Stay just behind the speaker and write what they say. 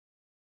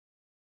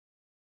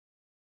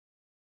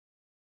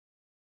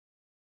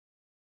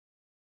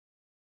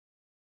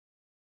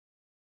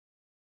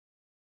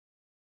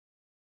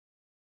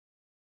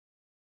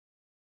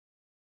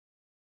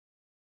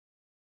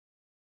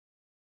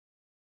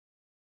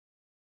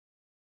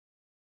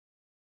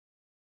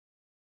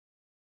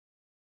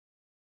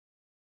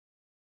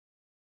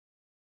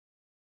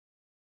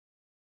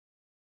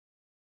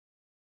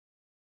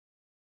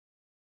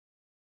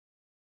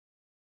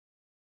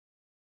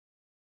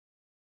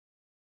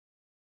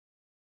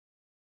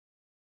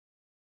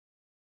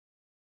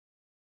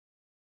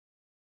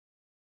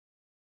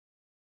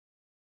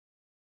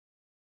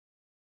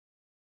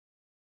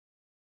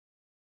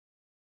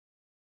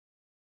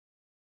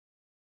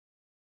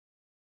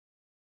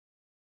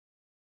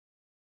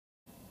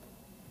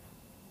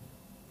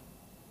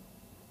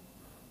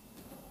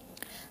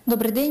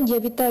Добрий день, я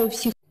вітаю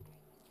всіх.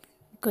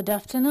 Good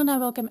afternoon. I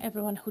welcome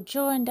everyone who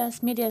joined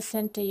us. Media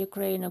Center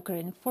Ukraine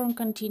Forum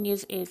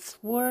continues its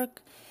work.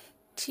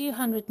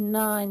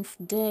 209th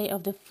day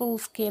of the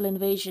full-scale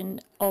invasion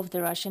of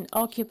the Russian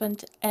occupant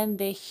and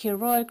the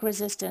heroic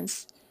resistance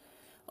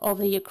of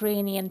the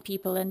Ukrainian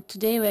people. And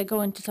today we're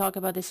going to talk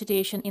about the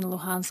situation in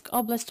Luhansk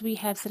Oblast. We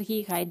have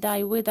Serhiy Haidai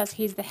with us.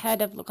 He's the head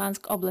of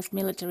Luhansk Oblast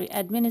military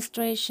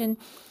administration.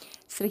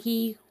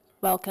 Serhiy,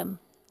 welcome.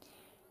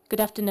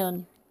 Good afternoon.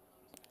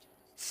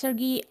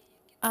 Serhiy,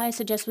 I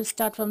suggest we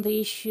start from the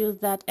issue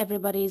that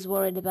everybody is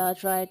worried about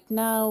right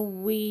now.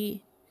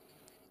 We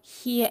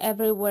hear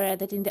everywhere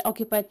that in the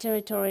occupied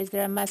territories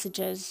there are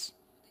messages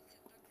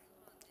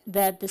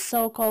that the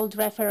so-called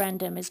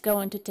referendum is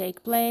going to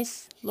take place.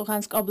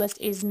 Luhansk Oblast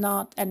is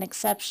not an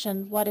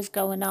exception. What is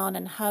going on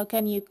and how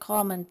can you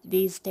comment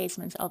these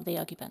statements of the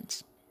occupants?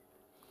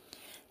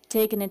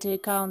 Taking into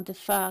account the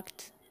fact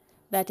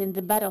that in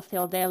the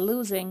battlefield they are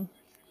losing,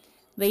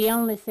 the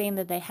only thing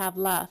that they have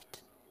left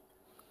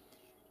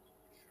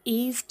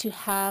is to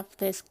have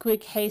this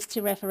quick, hasty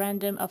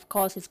referendum. Of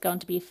course, it's going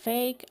to be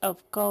fake. Of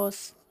course,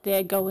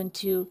 they're going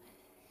to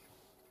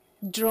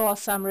draw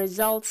some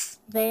results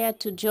there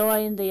to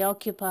join the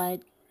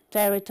occupied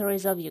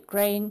territories of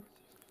Ukraine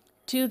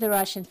to the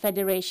Russian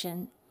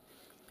Federation,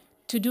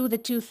 to do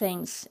the two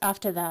things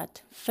after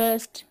that.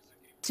 First,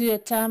 to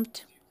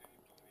attempt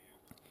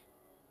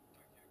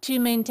to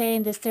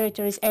maintain these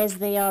territories as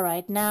they are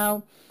right now,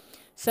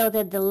 so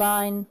that the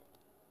line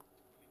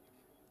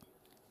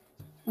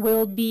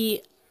will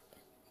be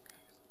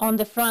on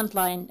the front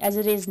line as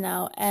it is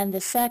now. And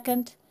the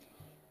second,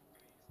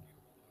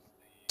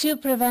 to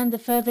prevent the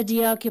further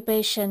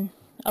deoccupation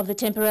of the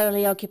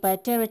temporarily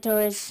occupied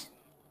territories.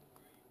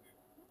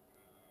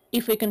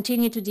 If we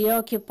continue to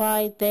deoccupy,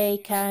 they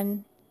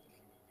can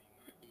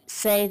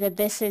say that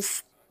this is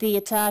the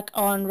attack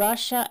on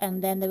Russia,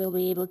 and then they will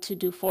be able to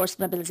do forced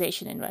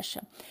mobilization in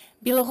Russia.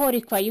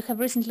 Bilohorivka, you have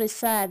recently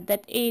said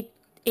that it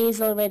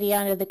is already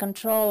under the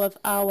control of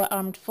our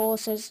armed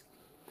forces.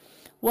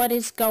 What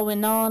is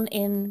going on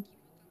in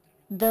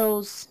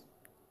those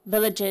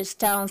villages,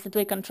 towns that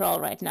we control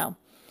right now?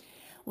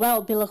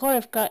 Well,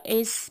 Bilohorivka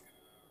is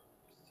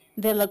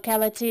the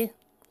locality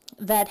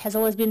that has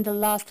always been the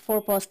last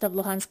forepost of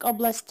Luhansk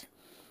Oblast,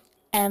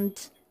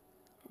 and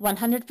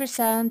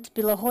 100%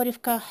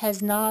 Bilohorivka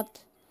has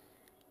not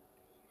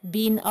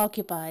been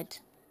occupied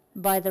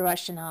by the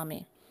Russian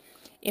army.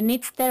 In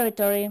its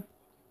territory,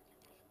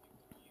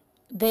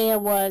 there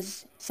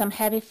was some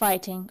heavy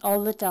fighting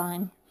all the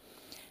time.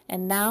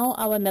 And now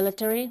our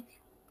military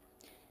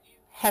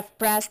have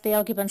pressed the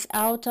occupants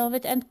out of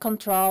it and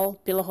control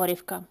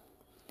Bilohorivka.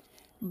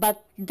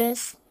 But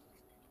this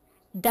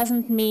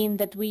doesn't mean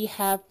that we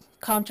have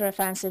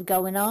counteroffensive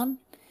going on.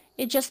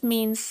 It just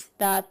means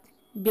that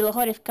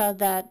Bilohorivka,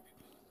 that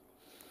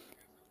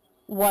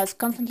was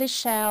constantly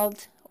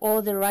shelled,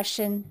 all the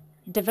Russian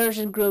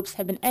diversion groups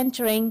have been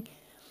entering.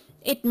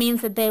 It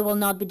means that they will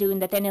not be doing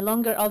that any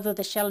longer, although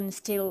the shelling is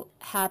still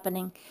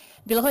happening.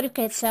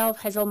 Bilohorivka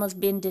itself has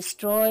almost been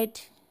destroyed.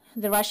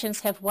 The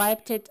Russians have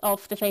wiped it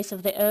off the face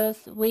of the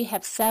earth. We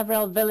have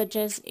several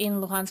villages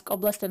in Luhansk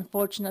Oblast,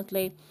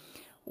 unfortunately,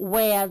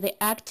 where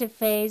the active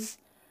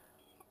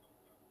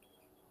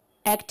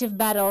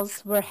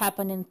battles were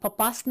happening in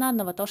Popasna,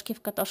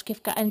 Novotoshkivka,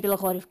 Toshkivka, and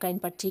Bilohorivka in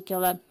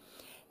particular.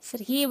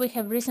 Serhiy, we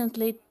have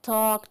recently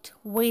talked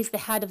with the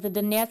head of the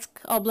Donetsk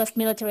Oblast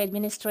military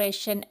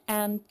administration,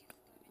 and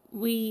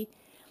we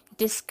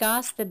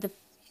discussed that the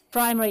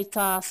primary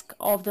task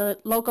of the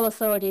local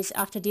authorities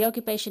after the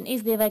occupation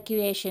is the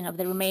evacuation of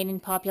the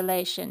remaining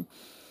population.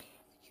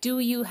 Do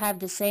you have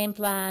the same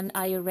plan?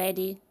 Are you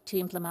ready to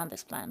implement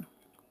this plan?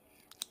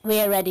 We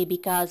are ready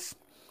because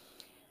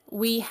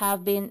we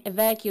have been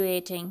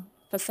evacuating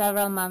for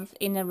several months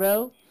in a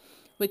row.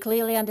 We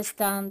clearly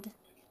understand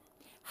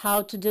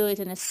how to do it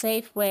in a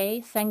safe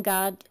way. Thank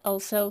God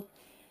also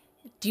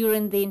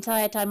during the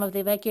entire time of the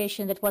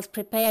evacuation that was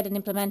prepared and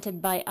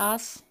implemented by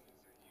us,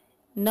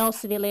 no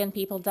civilian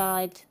people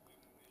died,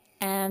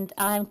 and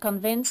I'm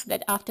convinced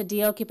that after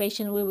the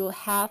occupation we will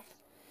have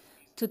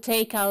to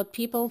take out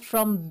people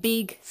from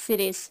big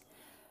cities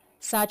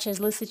such as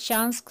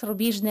Lysychansk,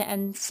 Rubizhne,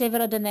 and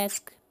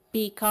Severodonetsk,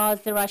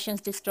 because the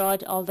Russians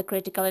destroyed all the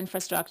critical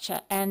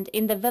infrastructure. And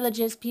in the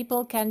villages,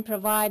 people can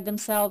provide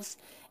themselves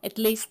at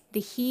least the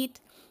heat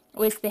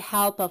with the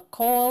help of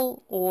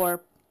coal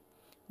or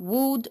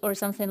wood or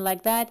something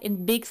like that.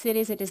 In big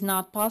cities, it is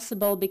not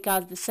possible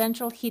because the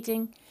central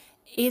heating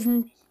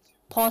isn't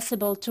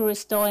possible to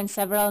restore in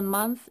several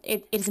months.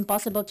 It is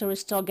impossible to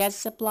restore gas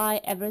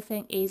supply.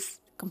 Everything is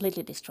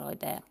completely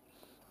destroyed there.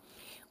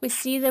 We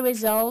see the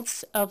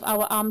results of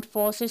our armed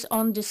forces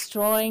on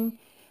destroying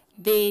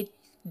the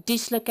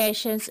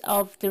dislocations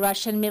of the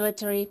Russian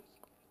military.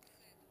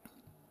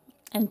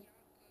 And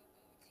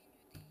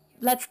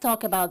let's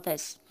talk about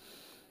this.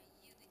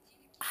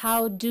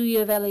 How do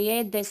you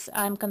evaluate this?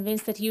 I'm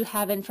convinced that you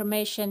have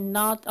information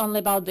not only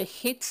about the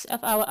hits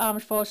of our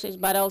armed forces,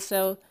 but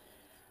also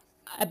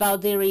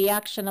about the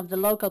reaction of the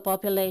local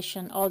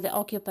population or the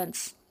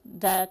occupants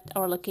that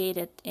are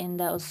located in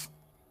those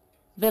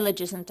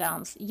villages and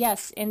towns.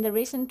 Yes, in the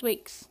recent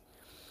weeks,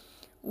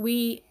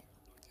 we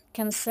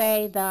can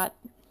say that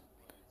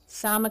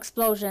some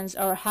explosions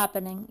are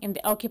happening in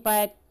the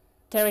occupied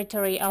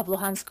territory of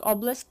Luhansk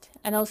Oblast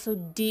and also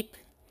deep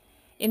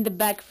in the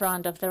back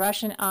front of the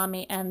Russian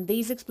army. And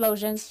these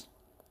explosions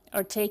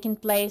are taking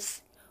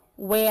place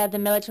where the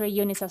military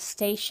units are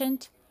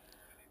stationed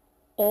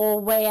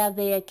or where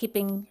they are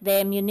keeping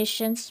their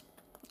munitions,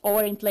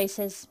 or in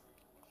places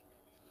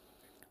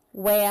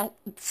where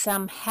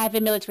some heavy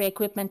military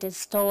equipment is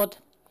stored.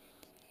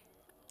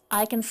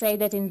 I can say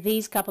that in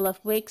these couple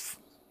of weeks,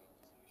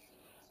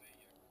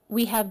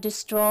 we have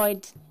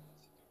destroyed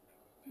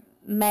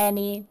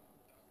many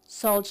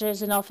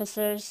soldiers and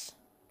officers,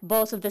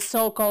 both of the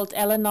so-called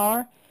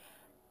LNR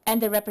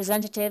and the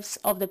representatives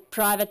of the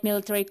private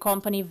military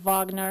company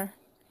Wagner.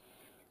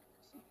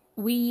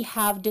 We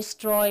have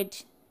destroyed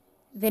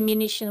the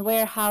munition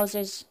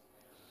warehouses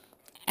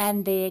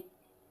and the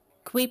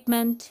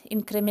equipment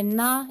in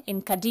Kreminna,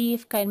 in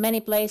Kyiv, in many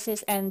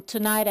places, and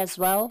tonight as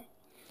well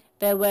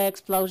there were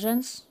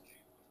explosions,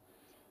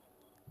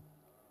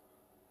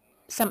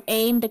 some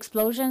aimed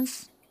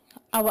explosions.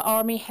 Our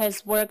army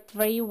has worked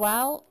very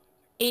well.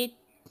 It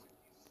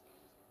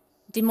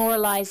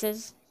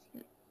demoralizes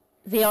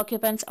the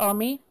occupants'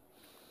 army,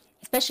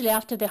 especially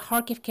after the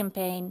Kharkiv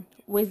campaign.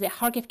 With the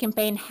Kharkiv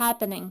campaign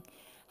happening,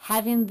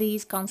 having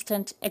these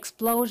constant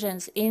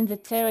explosions in the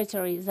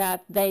territory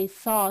that they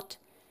thought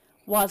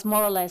was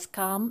more or less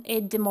calm,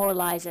 it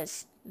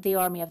demoralizes the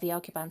army of the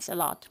occupants a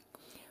lot.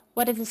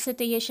 What is the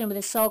situation with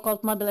the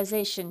so-called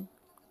mobilization?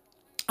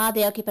 Are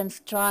the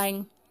occupants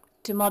trying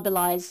to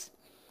mobilize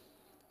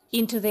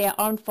into their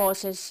armed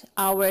forces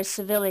our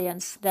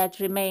civilians that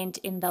remained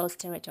in those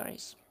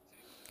territories?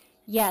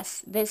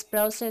 Yes, this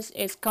process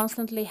is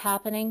constantly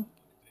happening.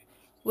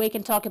 We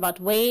can talk about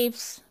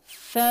waves,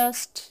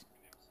 first,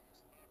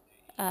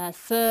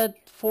 third,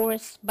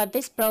 fourth, but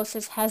this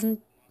process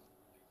hasn't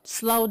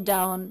slowed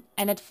down.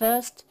 And at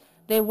first,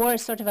 they wore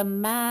sort of a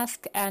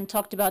mask and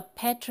talked about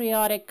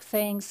patriotic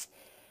things.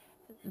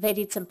 They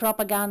did some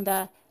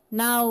propaganda.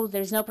 Now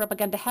there's no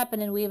propaganda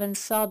happening. We even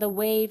saw the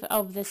wave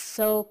of the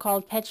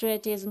so-called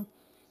patriotism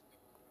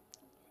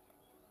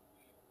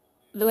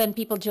when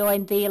people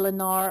joined the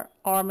LNR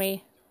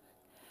army.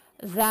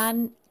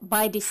 Then,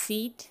 by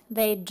deceit,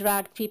 they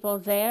dragged people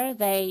there.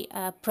 They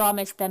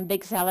promised them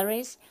big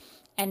salaries.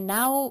 And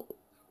now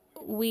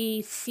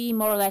we see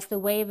more or less the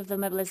wave of the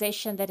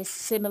mobilization that is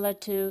similar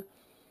to,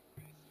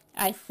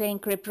 I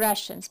think,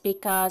 repressions,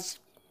 because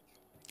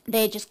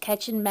they just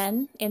catching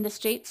men in the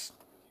streets,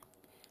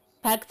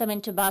 pack them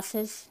into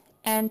buses,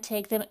 and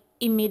take them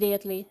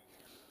immediately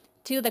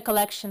to the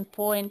collection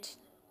point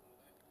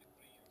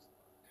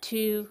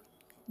to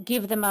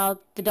give them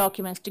out the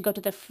documents to go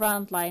to the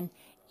front line.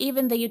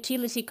 Even the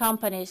utility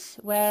companies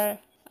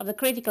of the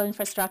critical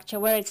infrastructure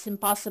where it's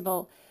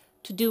impossible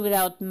to do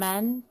without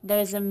men, there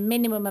is a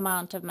minimum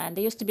amount of men.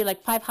 There used to be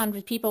like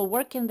 500 people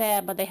working there,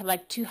 but they have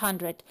like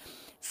 200,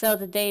 so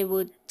that they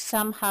would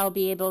somehow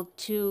be able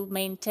to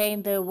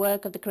maintain the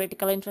work of the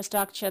critical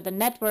infrastructure, the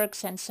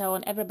networks, and so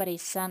on. Everybody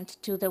is sent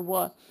to the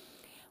war.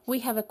 We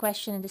have a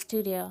question in the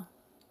studio.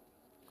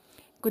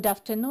 Good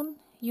afternoon.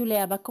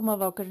 Yulia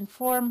Bakumova,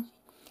 Ukrinform.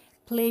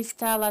 Please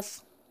tell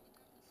us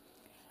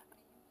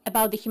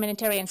about the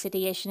humanitarian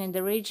situation in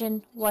the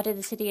region. What is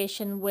the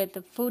situation with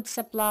the food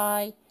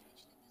supply,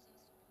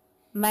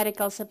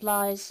 medical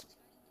supplies,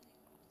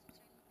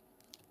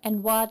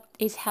 and what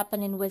is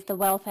happening with the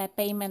welfare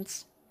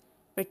payments,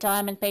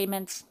 retirement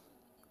payments?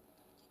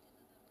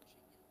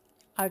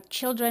 Are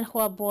children who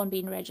are born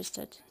being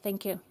registered?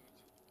 Thank you.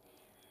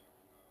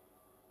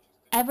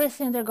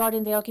 Everything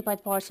regarding the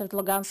occupied parts of the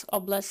Luhansk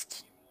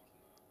Oblast,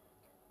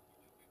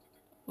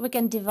 we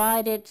can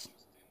divide it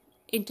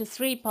into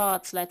three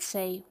parts, let's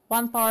say.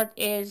 One part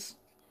is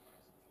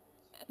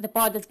the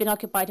part that's been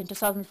occupied in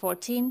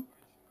 2014.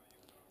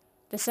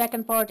 The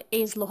second part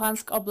is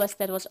Luhansk Oblast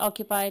that was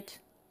occupied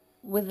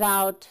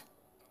without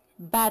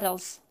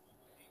battles.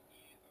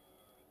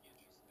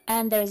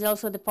 And there is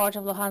also the part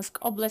of Luhansk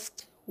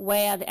Oblast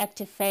where the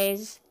active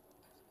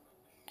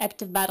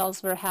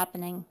battles were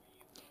happening.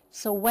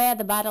 So where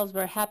the battles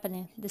were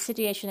happening, the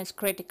situation is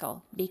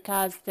critical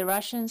because the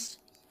Russians,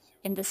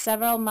 in the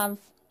several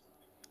months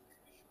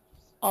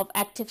of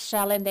active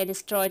shelling, they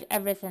destroyed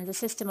everything. The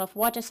system of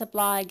water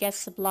supply, gas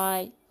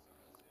supply,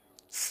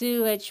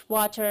 sewage,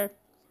 water,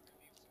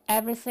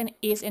 everything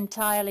is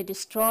entirely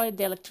destroyed.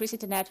 The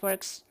electricity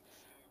networks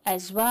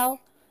as well.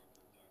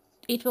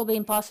 It will be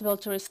impossible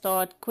to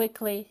restore it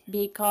quickly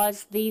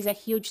because these are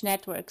huge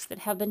networks that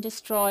have been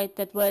destroyed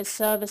that were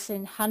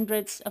servicing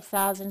hundreds of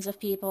thousands of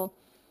people.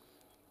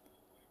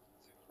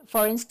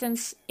 For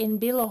instance, in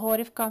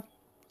Bilohorivka,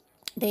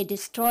 they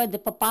destroyed the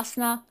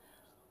Popasna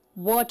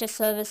water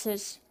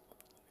services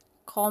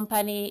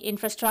company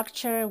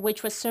infrastructure,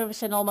 which was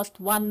servicing almost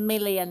 1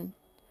 million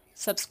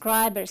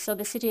subscribers. So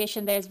the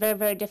situation there is very,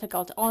 very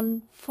difficult.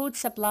 On food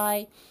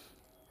supply,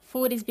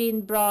 food is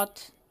being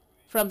brought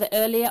from the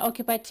earlier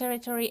occupied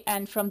territory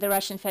and from the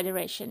Russian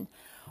Federation.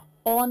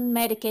 On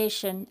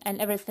medication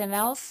and everything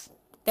else,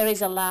 there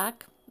is a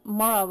lack.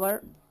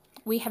 Moreover,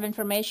 we have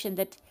information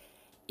that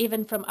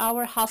even from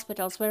our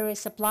hospitals where we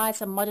supply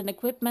some modern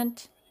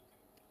equipment,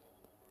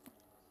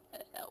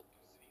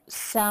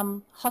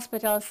 some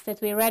hospitals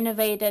that we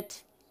renovated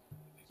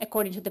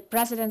according to the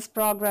president's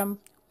program,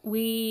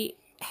 we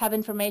have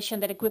information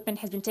that equipment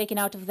has been taken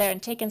out of there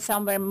and taken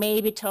somewhere,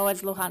 maybe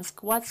towards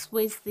Luhansk. What's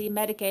with the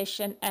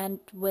medication and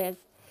with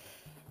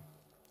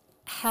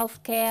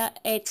healthcare?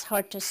 It's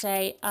hard to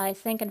say. I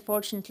think,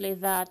 unfortunately,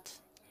 that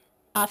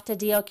after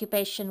the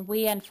occupation,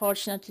 we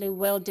unfortunately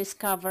will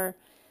discover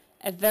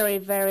a very,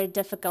 very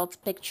difficult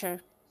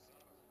picture.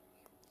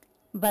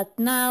 But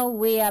now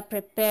we are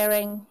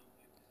preparing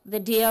the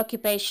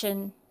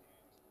deoccupation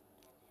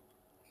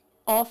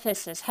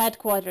offices,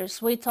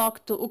 headquarters. We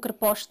talked to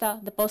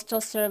Ukrposhta, the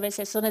postal service,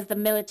 as soon as the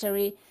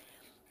military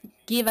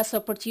give us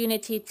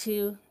opportunity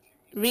to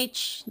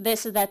reach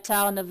this or that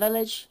town or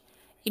village.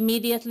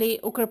 Immediately,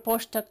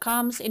 Ukrposhta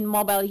comes in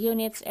mobile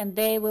units and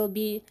they will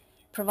be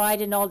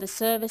providing all the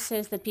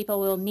services that people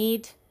will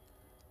need.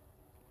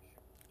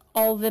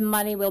 All the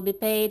money will be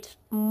paid.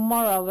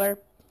 Moreover,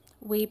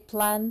 we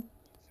plan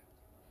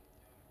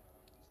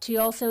to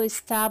also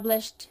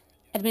establish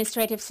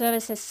administrative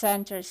services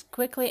centers.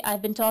 Quickly,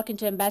 I've been talking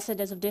to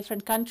ambassadors of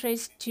different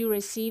countries to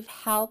receive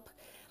help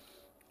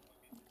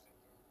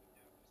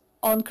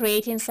on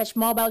creating such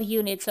mobile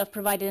units of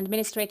providing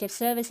administrative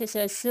services.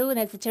 So as soon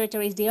as the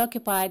territory is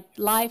deoccupied,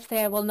 life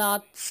there will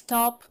not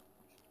stop.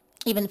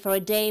 Even for a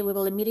day, we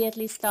will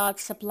immediately start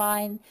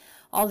supplying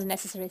all the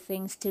necessary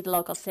things to the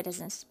local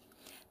citizens.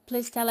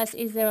 Please tell us,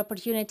 is there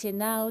opportunity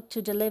now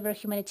to deliver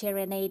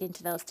humanitarian aid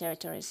into those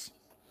territories?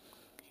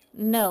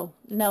 No,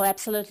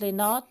 absolutely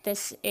not.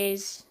 This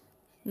is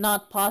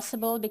not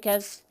possible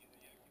because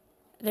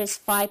there's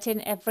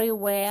fighting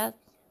everywhere.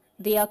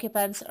 The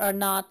occupants are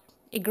not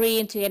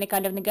agreeing to any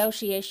kind of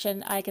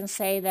negotiation. I can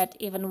say that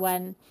even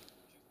when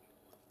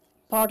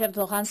part of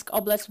Luhansk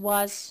Oblast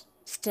was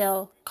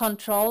still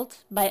controlled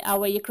by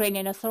our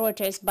Ukrainian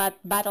authorities, but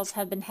battles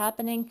have been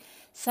happening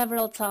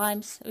several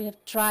times. We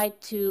have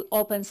tried to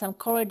open some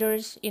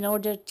corridors in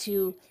order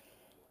to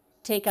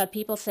take out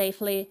people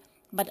safely.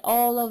 But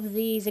all of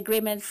these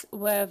agreements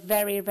were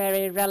very,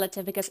 very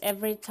relative because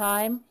every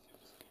time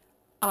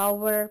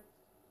our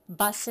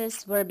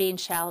buses were being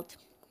shelled.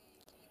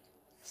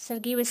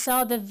 Serhiy, we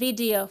saw the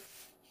video of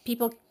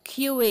people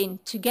queuing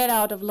to get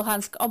out of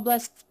Luhansk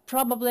Oblast.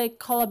 Probably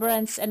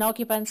collaborants and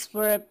occupants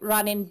were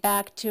running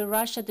back to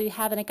Russia. Do you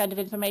have any kind of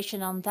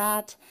information on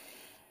that?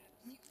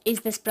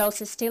 Is this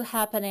process still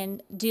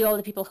happening? Do all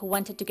the people who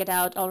wanted to get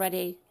out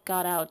already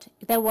got out?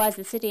 There was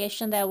the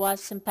situation, there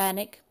was some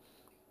panic.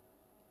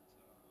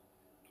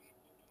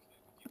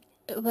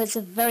 It was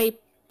a very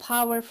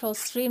powerful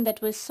stream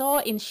that we saw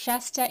in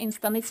Shasta, in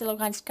Stanitsa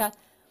Luhanska,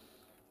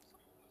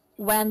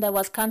 when there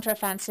was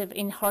counteroffensive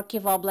in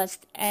Kharkiv Oblast.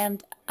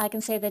 And I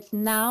can say that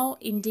now,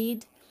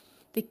 indeed,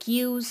 the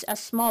queues are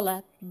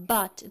smaller.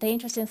 But the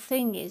interesting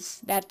thing is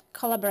that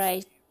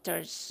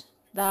collaborators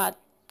that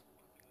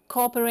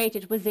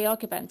cooperated with the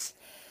occupants,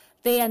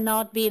 they are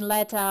not being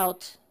let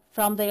out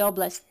from the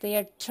oblast. They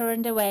are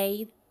turned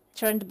away,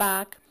 turned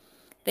back.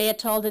 They are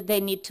told that they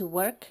need to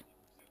work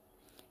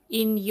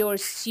in your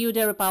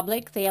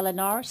pseudo-republic, the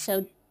LNR,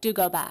 so do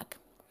go back.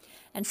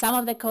 And some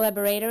of the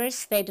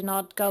collaborators, they do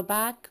not go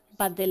back,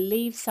 but they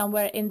live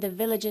somewhere in the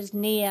villages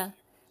near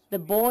the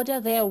border.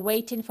 They are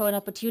waiting for an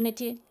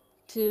opportunity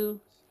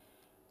to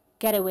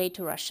get away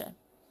to Russia.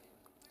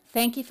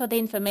 Thank you for the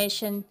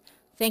information.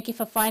 Thank you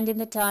for finding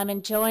the time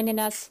and joining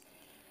us.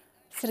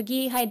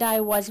 Serhiy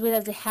Haidai was with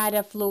us, the head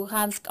of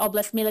Luhansk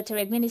Oblast Military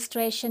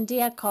Administration.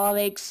 Dear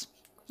colleagues,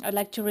 I'd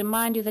like to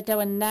remind you that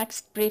our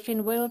next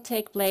briefing will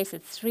take place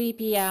at 3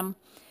 p.m.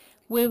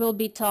 We will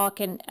be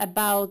talking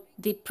about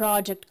the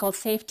project called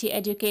Safety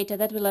Educator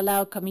that will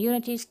allow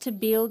communities to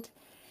build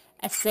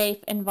a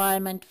safe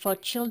environment for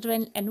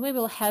children. And we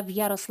will have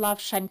Yaroslav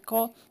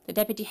Shanko, the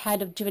Deputy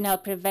Head of Juvenile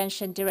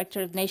Prevention,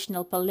 Director of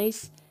National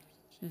Police,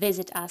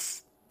 visit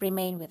us.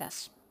 Remain with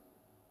us.